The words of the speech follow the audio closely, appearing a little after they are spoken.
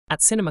At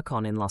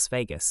CinemaCon in Las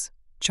Vegas,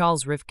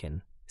 Charles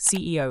Rivkin,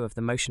 CEO of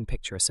the Motion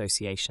Picture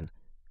Association,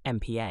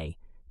 MPA,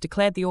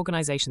 declared the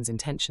organization's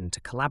intention to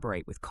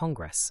collaborate with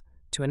Congress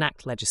to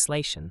enact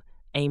legislation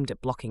aimed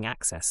at blocking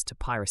access to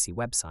piracy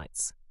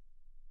websites.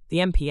 The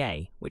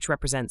MPA, which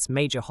represents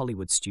major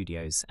Hollywood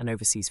studios and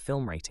oversees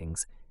film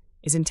ratings,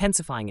 is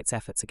intensifying its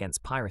efforts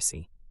against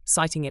piracy,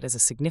 citing it as a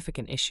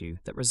significant issue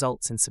that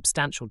results in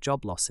substantial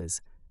job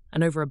losses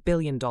and over $1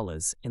 billion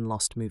in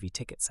lost movie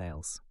ticket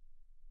sales.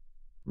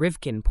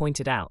 Rivkin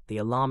pointed out the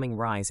alarming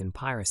rise in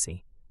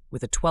piracy,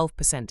 with a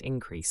 12%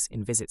 increase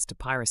in visits to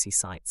piracy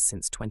sites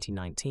since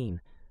 2019,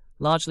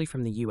 largely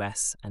from the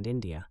US and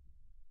India.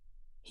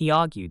 He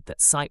argued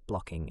that site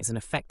blocking is an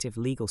effective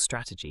legal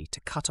strategy to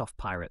cut off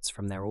pirates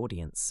from their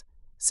audience,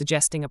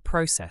 suggesting a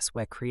process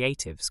where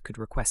creatives could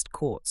request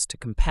courts to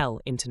compel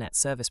internet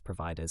service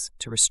providers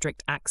to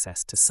restrict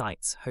access to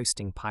sites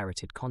hosting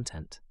pirated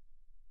content.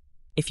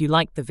 If you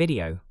liked the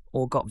video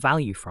or got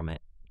value from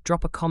it,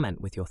 drop a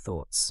comment with your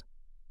thoughts.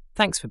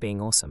 Thanks for being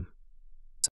awesome.